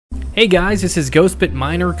Hey guys, this is Ghostbit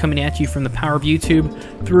Miner coming at you from the power of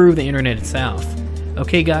YouTube through the internet itself.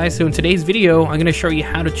 Okay guys, so in today's video, I'm going to show you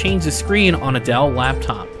how to change the screen on a Dell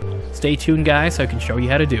laptop. Stay tuned guys, so I can show you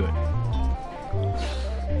how to do it.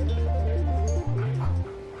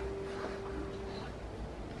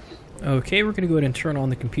 Okay, we're going to go ahead and turn on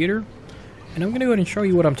the computer. And I'm going to go ahead and show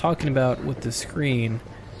you what I'm talking about with the screen.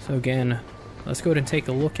 So again, let's go ahead and take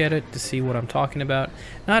a look at it to see what I'm talking about.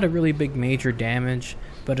 Not a really big major damage,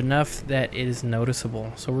 but enough that it is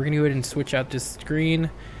noticeable. So we're going to go ahead and switch out this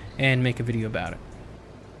screen and make a video about it.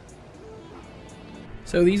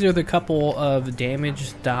 So these are the couple of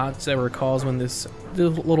damage dots that were caused when this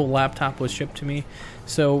little laptop was shipped to me.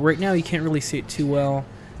 So right now you can't really see it too well,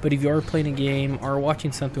 but if you are playing a game or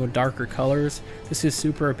watching something with darker colors, this is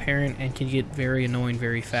super apparent and can get very annoying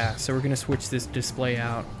very fast. So we're going to switch this display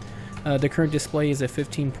out. The current display is a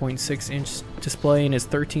 15.6 inch display and is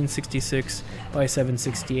 1366 by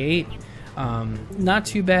 768. Not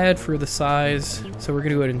too bad for the size, so we're going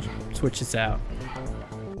to go ahead and switch this out.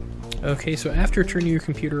 Okay, so after turning your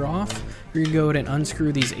computer off, you're going to go ahead and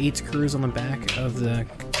unscrew these 8 screws on the back of the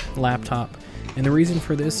laptop. And the reason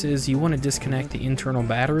for this is you want to disconnect the internal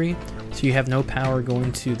battery so you have no power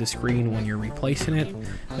going to the screen when you're replacing it.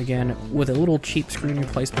 Again, with a little cheap screen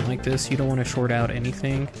replacement like this, you don't want to short out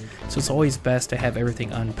anything. So it's always best to have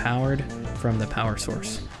everything unpowered from the power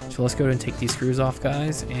source. So let's go ahead and take these screws off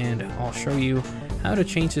guys, and I'll show you how to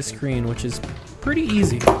change the screen, which is pretty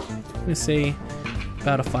easy. I'm going to say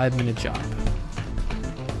about a 5-minute job.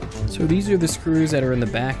 So these are the screws that are in the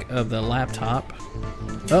back of the laptop.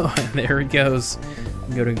 Oh, there it goes.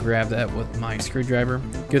 I'm going to grab that with my screwdriver.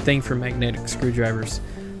 Good thing for magnetic screwdrivers.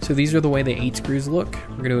 So these are the way the 8 screws look.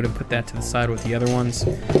 We're going to go ahead and put that to the side with the other ones.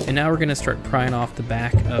 And now we're going to start prying off the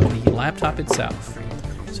back of the laptop itself.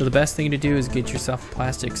 So the best thing to do is get yourself a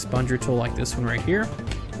plastic sponger tool like this one right here.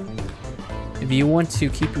 If you want to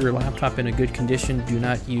keep your laptop in a good condition, do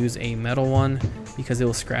not use a metal one because it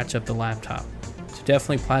will scratch up the laptop. So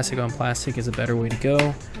definitely plastic on plastic is a better way to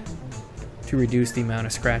go to reduce the amount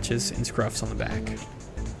of scratches and scruffs on the back.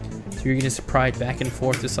 So you're going to just pry it back and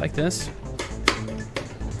forth just like this.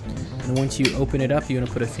 And once you open it up, you're going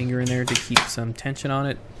to put a finger in there to keep some tension on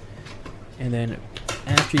it. And then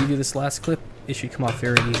after you do this last clip, it should come off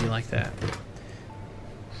very easy like that.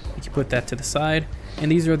 You can put that to the side,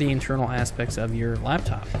 and these are the internal aspects of your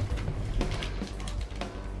laptop.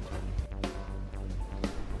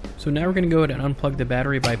 So now we're going to go ahead and unplug the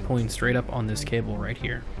battery by pulling straight up on this cable right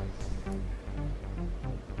here.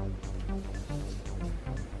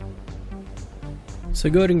 So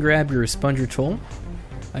go ahead and grab your sponger tool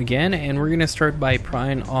again, and we're going to start by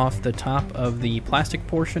prying off the top of the plastic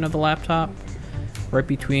portion of the laptop, right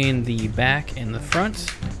between the back and the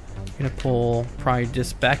front. You're going to pry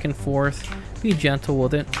just back and forth. Be gentle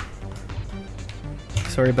with it.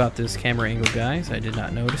 Sorry about this camera angle, guys. I did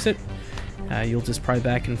not notice it. You'll just pry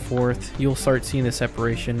back and forth. You'll start seeing the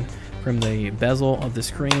separation from the bezel of the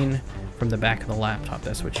screen from the back of the laptop.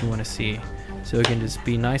 That's what you want to see. So again, just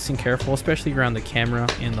be nice and careful, especially around the camera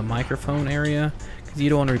and the microphone area, because you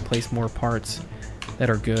don't want to replace more parts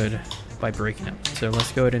that are good by breaking them. So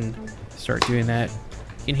let's go ahead and start doing that.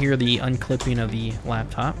 You can hear the unclipping of the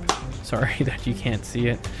laptop. Sorry that you can't see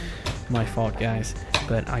it. My fault, guys.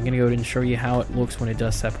 But I'm going to go ahead and show you how it looks when it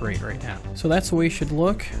does separate right now. So that's the way it should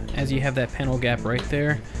look. As you have that panel gap right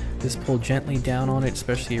there, just pull gently down on it,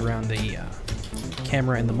 especially around the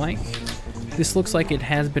camera and the mic. This looks like it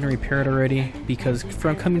has been repaired already, because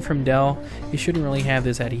coming from Dell, you shouldn't really have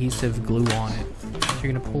this adhesive glue on it. So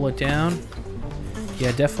you're going to pull it down.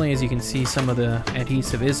 Yeah, definitely, as you can see, some of the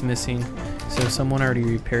adhesive is missing, so someone already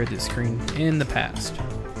repaired this screen in the past.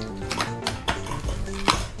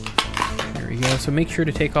 There we go. So make sure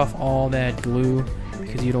to take off all that glue,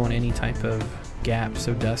 because you don't want any type of gap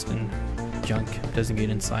so dust and junk doesn't get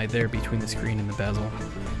inside there between the screen and the bezel.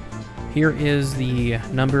 Here is the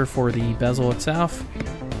number for the bezel itself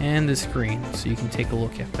and the screen, so you can take a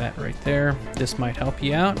look at that right there. This might help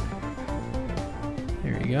you out.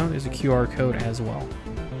 There you go, there's a QR code as well.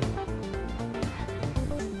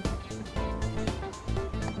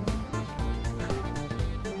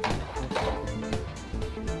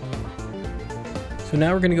 So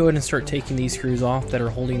now we're going to go ahead and start taking these screws off that are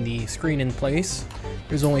holding the screen in place.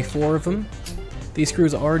 There's only 4 of them. These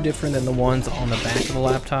screws are different than the ones on the back of the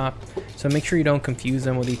laptop, so make sure you don't confuse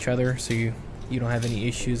them with each other so you don't have any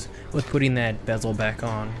issues with putting that bezel back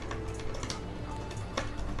on.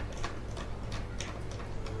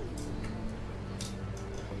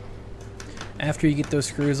 After you get those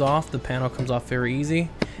screws off, the panel comes off very easy.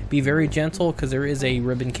 Be very gentle because there is a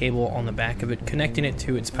ribbon cable on the back of it connecting it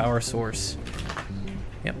to its power source.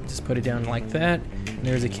 Yep, just put it down like that, and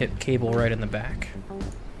there's a cable right in the back.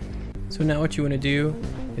 So now what you want to do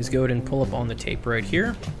is go ahead and pull up on the tape right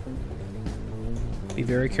here. Be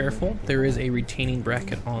very careful. There is a retaining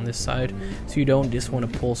bracket on this side, so you don't just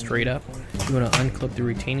want to pull straight up. You want to unclip the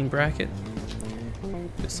retaining bracket,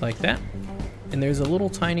 just like that. And there's a little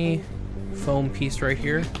tiny foam piece right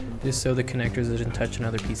here, just so the connectors doesn't touch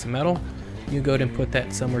another piece of metal. You go ahead and put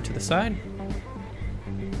that somewhere to the side,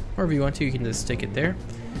 or if you want to, you can just stick it there,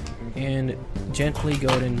 and gently go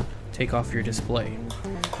ahead and take off your display.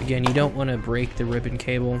 Again, you don't want to break the ribbon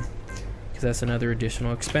cable, because that's another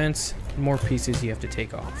additional expense. More pieces you have to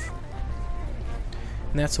take off.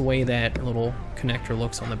 And that's the way that little connector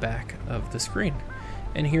looks on the back of the screen.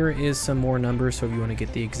 And here is some more numbers, so if you want to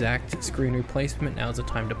get the exact screen replacement, now's the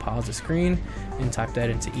time to pause the screen and type that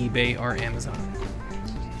into eBay or Amazon.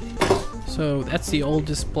 So that's the old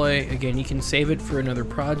display. Again, you can save it for another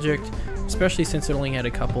project, especially since it only had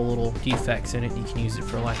a couple little defects in it. You can use it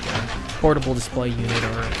for like a portable display unit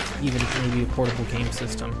or even maybe a portable game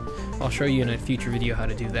system. I'll show you in a future video how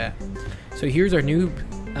to do that. So here's our new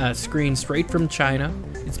screen straight from China.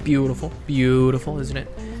 It's beautiful, beautiful, isn't it?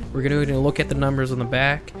 We're going to look at the numbers on the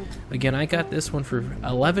back. Again, I got this one for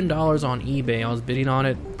 $11 on eBay. I was bidding on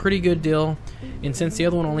it. Pretty good deal. And since the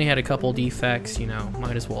other one only had a couple defects, you know,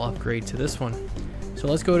 might as well upgrade to this one. So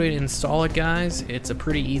let's go ahead and install it, guys. It's a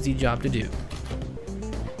pretty easy job to do.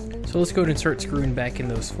 So let's go ahead and start screwing back in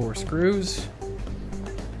those 4 screws.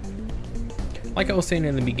 Like I was saying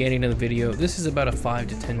in the beginning of the video, this is about a 5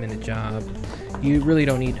 to 10 minute job. You really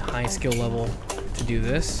don't need high skill level to do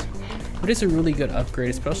this. But it's a really good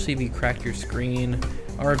upgrade, especially if you crack your screen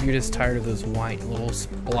or if you're just tired of those white little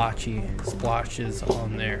splotches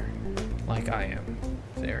on there, like I am.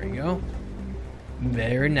 There you go.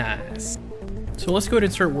 Very nice. So let's go ahead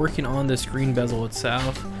and start working on the screen bezel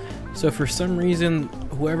itself. So for some reason,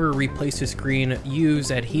 whoever replaced the screen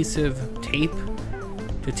used adhesive tape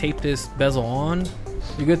to tape this bezel on.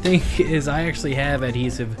 The good thing is I actually have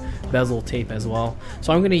adhesive bezel tape as well,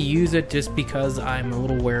 so I'm going to use it just because I'm a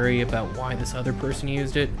little wary about why this other person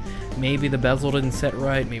used it. Maybe the bezel didn't set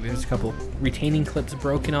right, maybe there's a couple retaining clips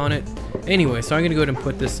broken on it. Anyway, so I'm going to go ahead and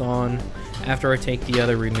put this on after I take the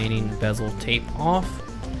other remaining bezel tape off.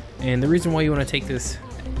 And the reason why you want to take this,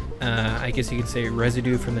 I guess you could say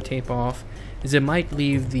residue from the tape off, is it might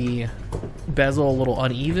leave the bezel a little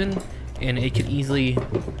uneven, and it could easily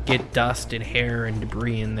get dust and hair and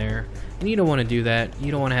debris in there. And you don't want to do that.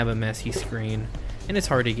 You don't want to have a messy screen, and it's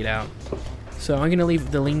hard to get out. So I'm going to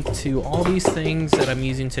leave the link to all these things that I'm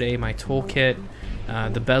using today, my toolkit,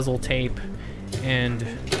 the bezel tape, and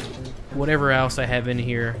whatever else I have in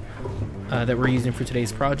here that we're using for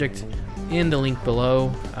today's project, in the link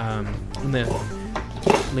below, so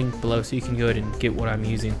you can go ahead and get what I'm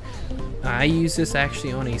using. I used this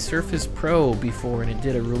actually on a Surface Pro before, and it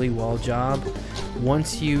did a really well job.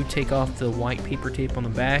 Once you take off the white paper tape on the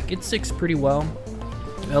back, it sticks pretty well.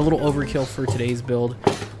 A little overkill for today's build,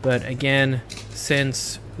 but again,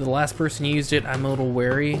 since the last person used it, I'm a little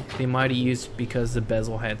wary. They might have used it because the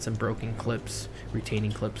bezel had some broken clips,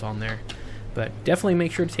 retaining clips on there. But definitely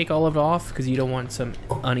make sure to take all of it off, because you don't want some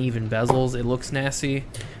uneven bezels. It looks nasty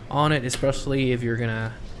on it, especially if you're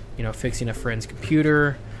gonna, you know, fixing a friend's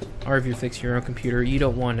computer, or if you're fixing your own computer. You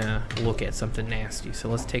don't want to look at something nasty. So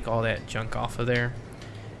let's take all that junk off of there,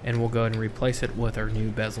 and we'll go ahead and replace it with our new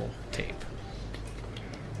bezel tape.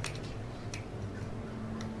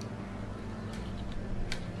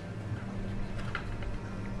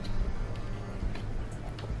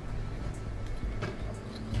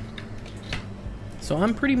 So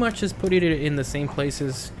I'm pretty much just putting it in the same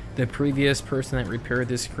places the previous person that repaired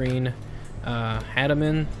this screen had them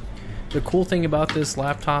in. The cool thing about this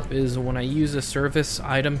laptop is when I use a service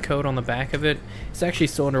item code on the back of it, it's actually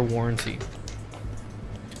still under warranty.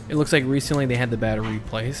 It looks like recently they had the battery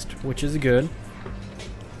replaced, which is good.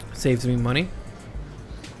 Saves me money.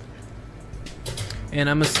 And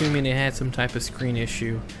I'm assuming it had some type of screen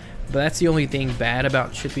issue. But that's the only thing bad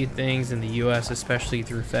about shipping things in the US, especially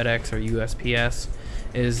through FedEx or USPS,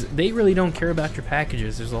 is they really don't care about your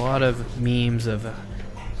packages. There's a lot of memes of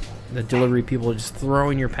the delivery people just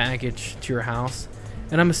throwing your package to your house,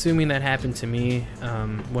 and I'm assuming that happened to me.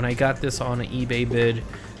 When I got this on an eBay bid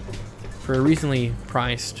for a recently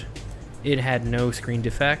priced, it had no screen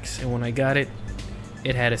defects, and when I got it,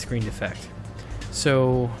 it had a screen defect.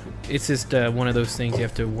 So it's just one of those things you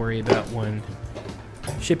have to worry about when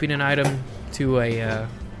shipping an item to a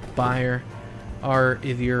buyer, or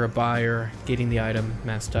if you're a buyer getting the item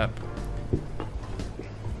messed up.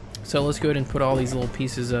 So let's go ahead and put all these little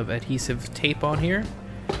pieces of adhesive tape on here.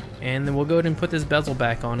 And then we'll go ahead and put this bezel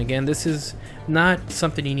back on. Again, this is not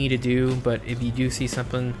something you need to do, but if you do see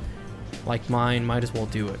something like mine, might as well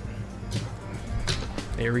do it.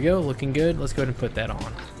 There we go, looking good. Let's go ahead and put that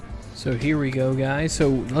on. So here we go, guys. So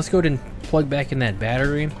let's go ahead and plug back in that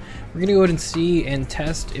battery. We're gonna go ahead and see and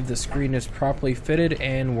test if the screen is properly fitted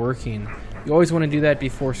and working. You always want to do that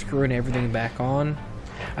before screwing everything back on.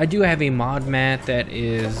 I do have a mod mat that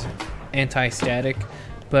is anti-static,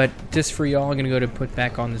 but just for y'all, I'm gonna go to put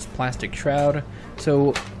back on this plastic shroud.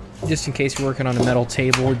 So just in case you're working on a metal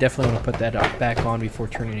table, we definitely want to put that back on before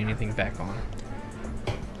turning anything back on.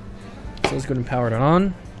 So let's go ahead and power it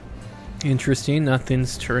on. Interesting,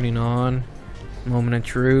 nothing's turning on. Moment of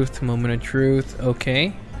truth, moment of truth.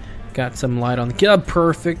 Okay, got some light on the kid.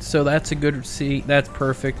 Perfect. So that's a good see. That's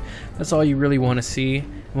perfect. That's all you really want to see.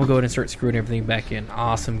 And we'll go ahead and start screwing everything back in.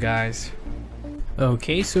 Awesome, guys.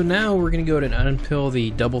 Okay, so now we're gonna go ahead and unpeel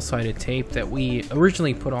the double-sided tape that we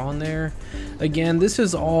originally put on there. Again, this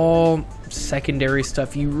is all secondary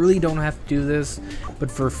stuff. You really don't have to do this,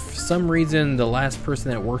 but for some reason the last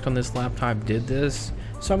person that worked on this laptop did this,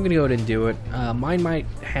 so I'm gonna go ahead and do it. Mine might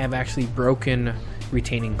have actually broken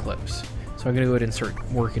retaining clips, so I'm gonna go ahead and start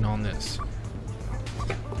working on this.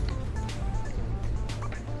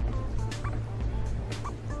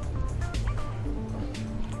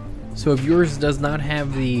 So if yours does not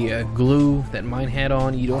have the glue that mine had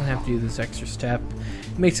on, you don't have to do this extra step.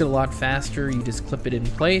 It makes it a lot faster. You just clip it in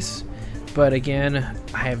place. But again,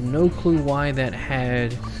 I have no clue why that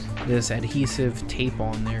had this adhesive tape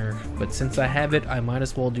on there. But since I have it, I might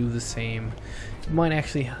as well do the same. It might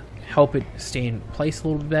actually help it stay in place a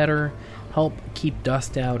little better, help keep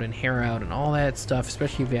dust out and hair out and all that stuff,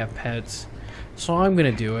 especially if you have pets. So I'm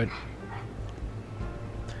gonna do it.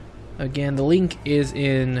 Again, the link is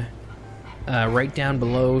in right down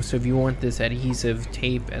below, so if you want this adhesive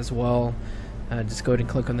tape as well, just go ahead and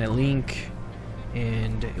click on that link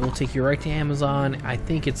and it will take you right to Amazon. I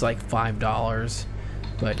think it's like $5,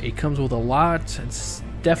 but it comes with a lot. It's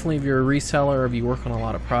definitely, if you're a reseller or if you work on a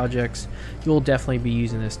lot of projects, you'll definitely be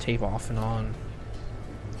using this tape off and on.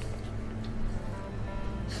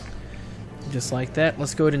 Just like that.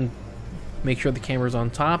 Let's go ahead and make sure the camera's on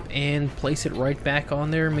top and place it right back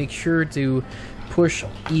on there. Make sure to push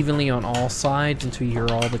evenly on all sides until you hear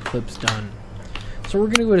all the clips done. So we're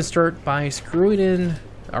gonna go ahead and start by screwing in,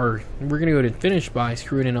 or we're gonna go ahead and finish by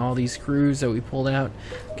screwing in all these screws that we pulled out.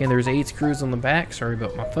 Again, there's 8 screws on the back. Sorry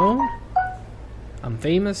about my phone. I'm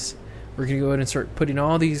famous. We're gonna go ahead and start putting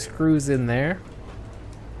all these screws in there,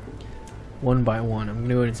 one by one. I'm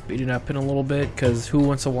gonna go ahead and speed it up in a little bit, because who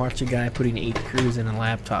wants to watch a guy putting 8 screws in a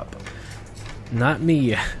laptop? Not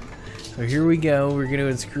me. So here we go. We're gonna go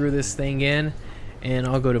ahead and screw this thing in, and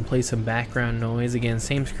I'll go ahead and play some background noise. Again,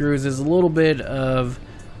 same screws. There's a little bit of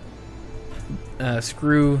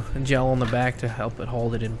screw gel on the back to help it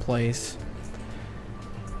hold it in place.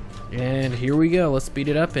 And here we go. Let's speed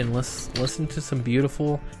it up and let's listen to some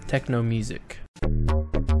beautiful techno music.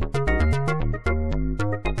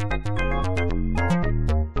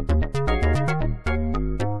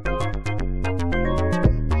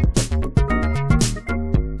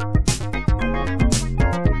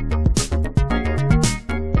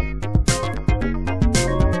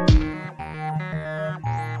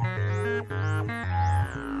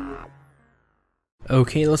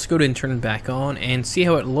 Okay, let's go ahead and turn it back on and see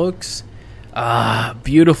how it looks.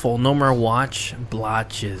 Beautiful. No more watch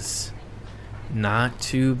blotches. Not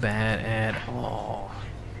too bad at all.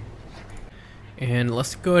 And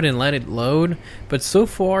let's go ahead and let it load. But so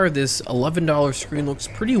far, this $11 screen looks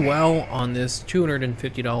pretty well on this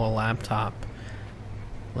 $250 laptop.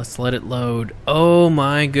 Let's let it load. Oh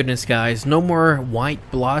my goodness, guys. No more white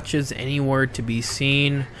blotches anywhere to be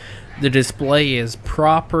seen. The display is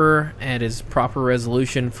proper and is proper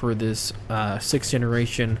resolution for this 6th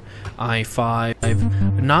generation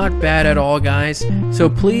i5. Not bad at all, guys. So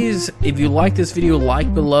please, if you like this video,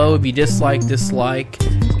 like below. If you dislike, dislike.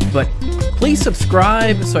 But please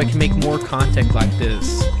subscribe so I can make more content like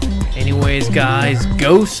this. Anyways, guys,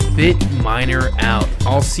 Ghost Bit Miner out.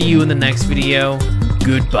 I'll see you in the next video.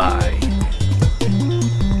 Goodbye.